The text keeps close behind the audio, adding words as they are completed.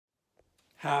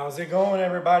How's it going,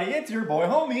 everybody? It's your boy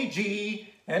Homie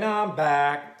G, and I'm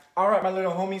back. Alright, my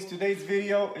little homies, today's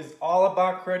video is all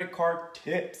about credit card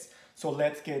tips. So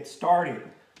let's get started.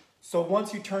 So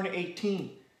once you turn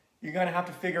 18, you're gonna have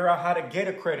to figure out how to get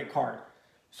a credit card.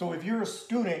 So if you're a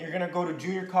student, you're gonna go to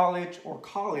junior college or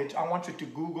college. I want you to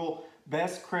Google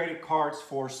best credit cards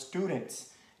for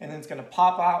students. And then it's gonna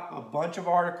pop out a bunch of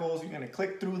articles. You're gonna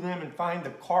click through them and find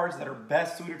the cards that are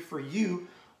best suited for you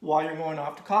while you're going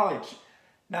off to college.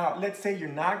 Now, let's say you're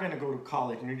not going to go to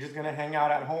college and you're just going to hang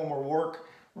out at home or work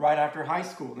right after high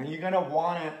school. Then you're going to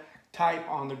want to type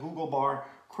on the Google bar,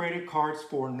 credit cards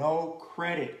for no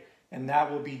credit. And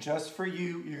that will be just for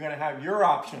you. You're going to have your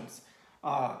options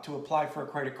to apply for a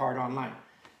credit card online.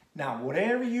 Now,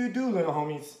 whatever you do, little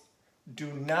homies,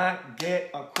 do not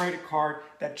get a credit card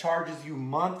that charges you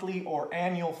monthly or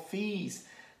annual fees.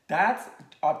 That's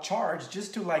a charge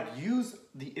just to use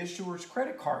the issuer's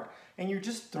credit card. And you're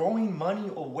just throwing money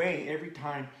away every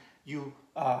time you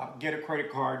get a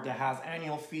credit card that has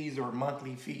annual fees or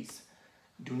monthly fees.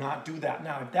 Do not do that.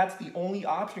 Now, if that's the only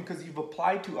option because you've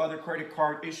applied to other credit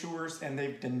card issuers and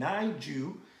they've denied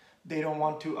you, they don't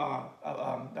want to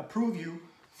approve you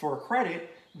for credit,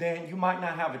 then you might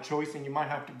not have a choice and you might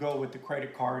have to go with the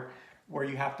credit card where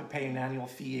you have to pay an annual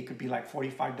fee. It could be like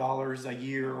 $45 a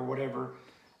year or whatever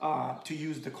to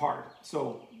use the card.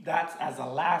 So that's as a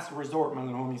last resort, my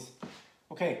little homies.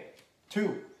 Okay,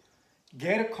 2,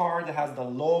 get a card that has the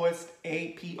lowest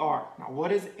APR. Now,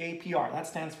 what is APR? That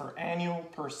stands for annual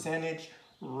percentage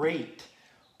rate.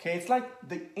 Okay, it's like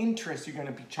the interest you're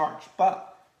gonna be charged,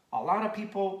 but a lot of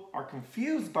people are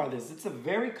confused by this. It's a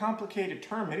very complicated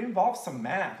term. It involves some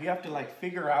math. You have to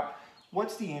figure out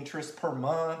what's the interest per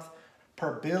month,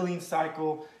 per billing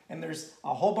cycle, and there's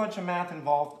a whole bunch of math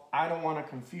involved. I don't want to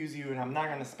confuse you, and I'm not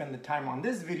going to spend the time on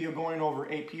this video going over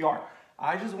APR.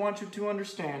 I just want you to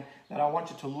understand that I want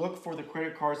you to look for the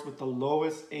credit cards with the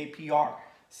lowest APR.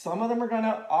 Some of them are going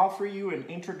to offer you an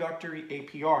introductory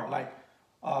APR, like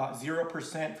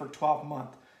 0% for 12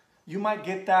 months. You might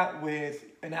get that with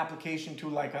an application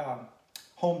to a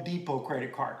Home Depot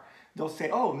credit card. They'll say,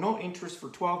 oh, no interest for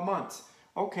 12 months.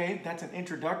 Okay, that's an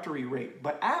introductory rate.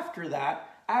 But after that,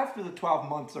 after the 12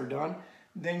 months are done,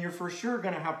 then you're for sure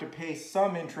going to have to pay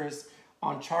some interest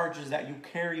on charges that you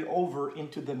carry over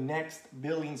into the next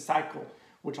billing cycle,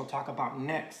 which I'll talk about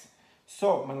next.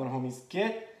 So, my little homies,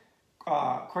 get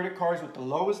credit cards with the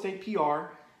lowest APR.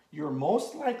 You're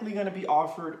most likely going to be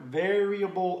offered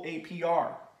variable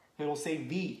APR. It'll say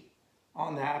V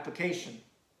on the application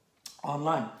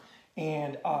online.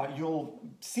 And you'll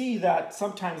see that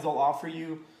sometimes they'll offer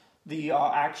you the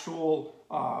actual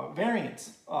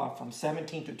variance from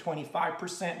 17 to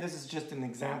 25%. This is just an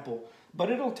example, but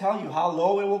it'll tell you how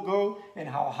low it will go and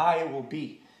how high it will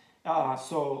be.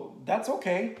 So that's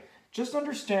okay. Just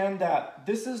understand that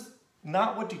this is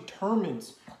not what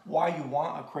determines why you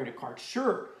want a credit card.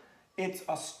 Sure, it's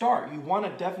a start. You want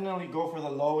to definitely go for the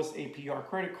lowest APR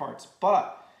credit cards,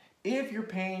 but if you're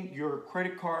paying your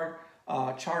credit card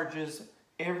charges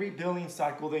every billing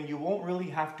cycle, then you won't really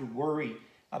have to worry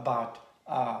about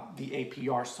the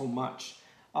APR so much.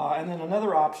 And then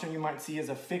another option you might see is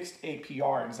a fixed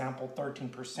APR, example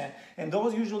 13%. And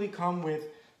those usually come with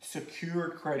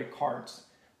secured credit cards,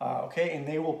 okay? And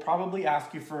they will probably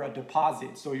ask you for a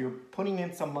deposit. So you're putting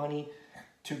in some money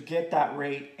to get that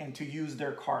rate and to use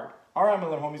their card. All right, my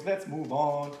little homies, let's move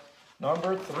on.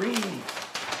 Number 3,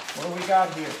 what do we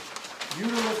got here?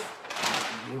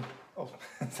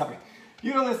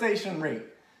 Utilization rate.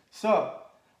 So,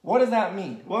 what does that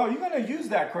mean? Well, you're going to use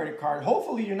that credit card.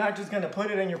 Hopefully, you're not just going to put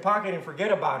it in your pocket and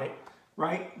forget about it,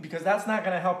 right? Because that's not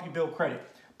going to help you build credit.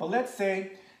 But let's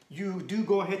say you do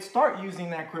go ahead, start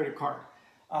using that credit card.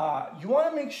 You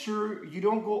want to make sure you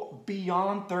don't go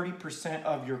beyond 30%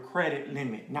 of your credit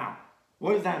limit. Now,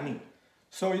 what does that mean?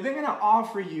 So, they're going to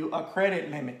offer you a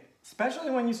credit limit. Especially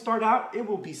when you start out, it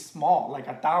will be small, like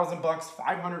 $1,000,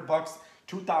 $500,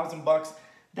 $2,000.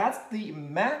 That's the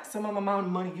maximum amount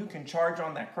of money you can charge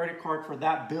on that credit card for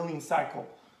that billing cycle.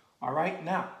 All right,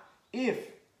 now, if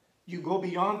you go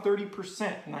beyond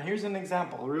 30%, now here's an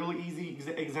example, a really easy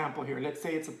example here. Let's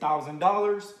say it's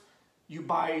 $1,000. You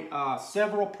buy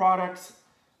several products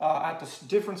at the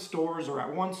different stores or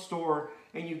at one store,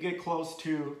 and you get close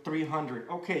to $300.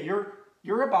 Okay,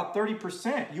 you're about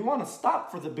 30%. You want to stop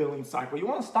for the billing cycle. You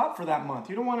want to stop for that month.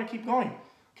 You don't want to keep going,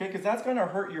 okay? Because that's going to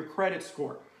hurt your credit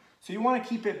score. So you want to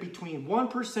keep it between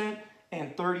 1%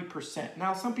 and 30%.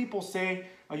 Now, some people say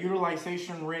a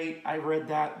utilization rate, I read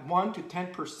that 1 to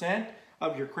 10%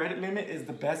 of your credit limit is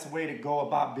the best way to go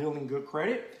about building good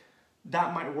credit.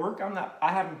 That might work.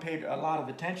 I haven't paid a lot of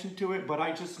attention to it, but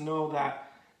I just know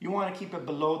that You want to keep it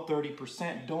below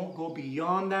 30%. Don't go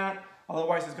beyond that.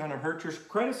 Otherwise, it's going to hurt your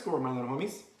credit score, my little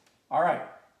homies. All right.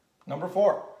 Number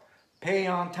 4, pay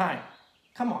on time.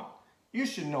 Come on. You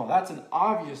should know. That's an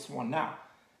obvious one now.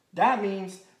 That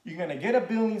means you're going to get a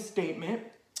billing statement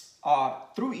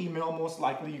through email, most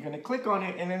likely. You're going to click on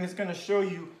it, and then it's going to show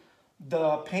you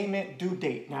the payment due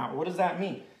date. Now, what does that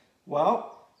mean?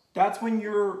 Well, that's when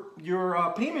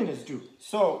your payment is due.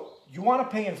 So you want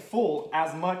to pay in full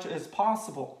as much as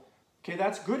possible. Okay,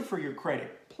 that's good for your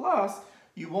credit. Plus,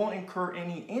 you won't incur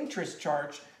any interest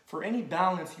charge for any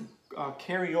balance you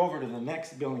carry over to the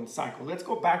next billing cycle. Let's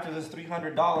go back to this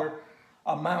 $300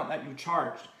 amount that you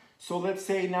charged. So let's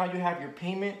say now you have your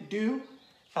payment due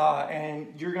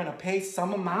and you're going to pay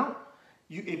some amount.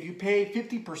 If you pay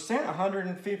 50%,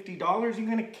 $150, you're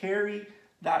going to carry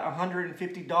that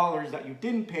 $150 that you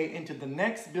didn't pay into the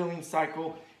next billing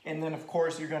cycle. And then, of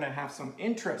course, you're going to have some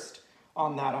interest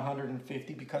on that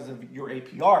 $150 because of your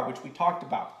APR, which we talked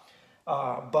about.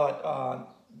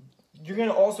 You're going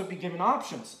to also be given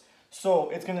options. So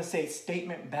it's going to say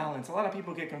statement balance. A lot of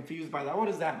people get confused by that. What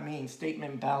does that mean,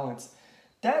 statement balance?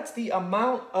 That's the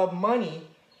amount of money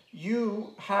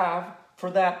you have for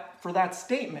that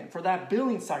statement, for that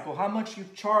billing cycle, how much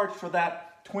you've charged for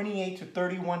that 28 to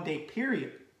 31 day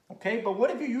period. Okay, but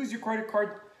what if you use your credit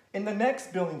card in the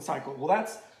next billing cycle? Well,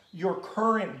 that's your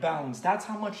current balance. That's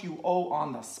how much you owe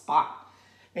on the spot.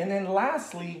 And then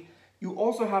lastly, you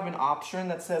also have an option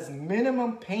that says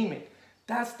minimum payment.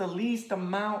 That's the least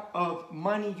amount of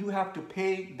money you have to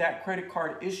pay that credit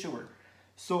card issuer.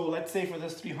 So let's say for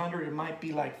this 300, it might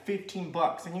be like 15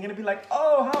 bucks. And you're gonna be like,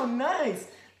 oh, how nice.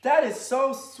 That is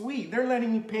so sweet. They're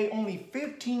letting me pay only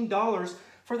 $15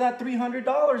 for that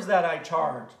 $300 that I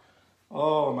charged.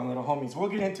 Oh, my little homies, we'll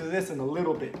get into this in a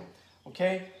little bit,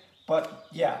 okay? But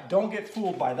yeah, don't get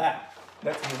fooled by that.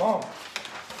 Let's move on.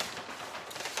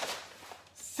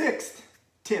 6th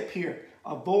tip here,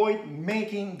 avoid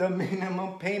making the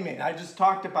minimum payment. I just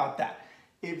talked about that.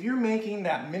 If you're making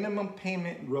that minimum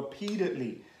payment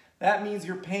repeatedly, that means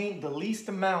you're paying the least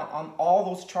amount on all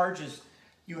those charges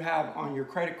you have on your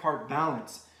credit card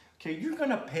balance. Okay, you're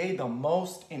gonna pay the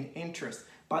most in interest.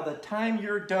 By the time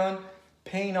you're done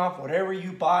paying off whatever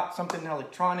you bought, something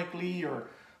electronically or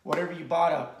whatever you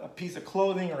bought, a piece of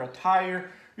clothing or a tire,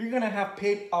 you're gonna have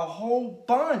paid a whole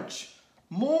bunch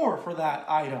more for that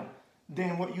item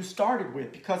than what you started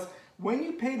with. Because when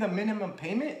you pay the minimum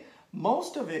payment,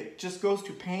 most of it just goes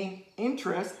to paying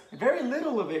interest. Very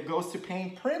little of it goes to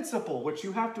paying principal, which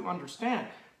you have to understand.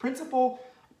 Principal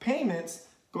payments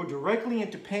go directly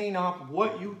into paying off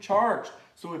what you charged.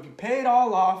 So if you pay it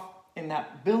all off in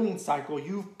that billing cycle,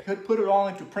 you've put it all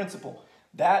into principal.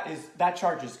 That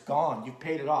charge is gone. You've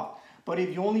paid it off. But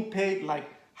if you only paid like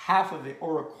half of it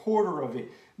or a quarter of it,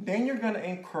 then you're going to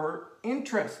incur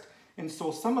interest. And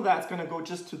so some of that's going to go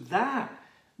just to that.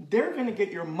 They're going to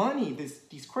get your money.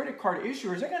 These credit card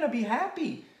issuers, they're going to be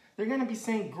happy. They're going to be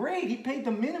saying, great, he paid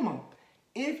the minimum.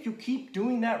 If you keep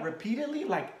doing that repeatedly,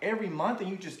 like every month, and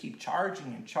you just keep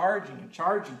charging and charging and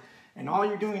charging, and all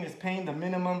you're doing is paying the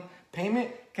minimum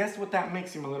payment, guess what that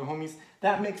makes you, my little homies?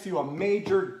 That makes you a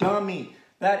major dummy.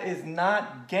 That is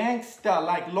not gangsta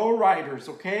like lowriders,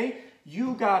 okay?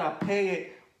 You gotta pay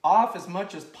it off as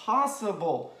much as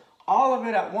possible. All of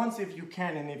it at once if you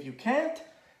can, and if you can't,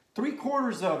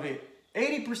 3/4 of it,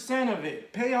 80% of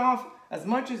it, pay off as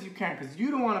much as you can, because you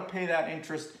don't want to pay that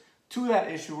interest to that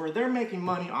issuer. They're making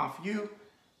money off you.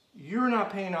 You're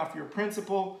not paying off your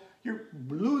principal. You're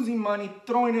losing money,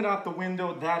 throwing it out the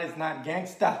window. That is not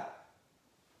gangsta.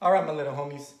 All right, my little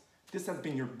homies. This has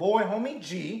been your boy, Homie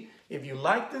G. If you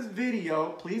like this video,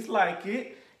 please like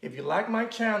it. If you like my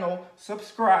channel,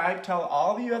 subscribe. Tell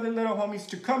all the other little homies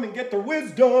to come and get the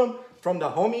wisdom from the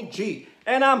Homie G.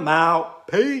 And I'm out.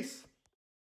 Peace.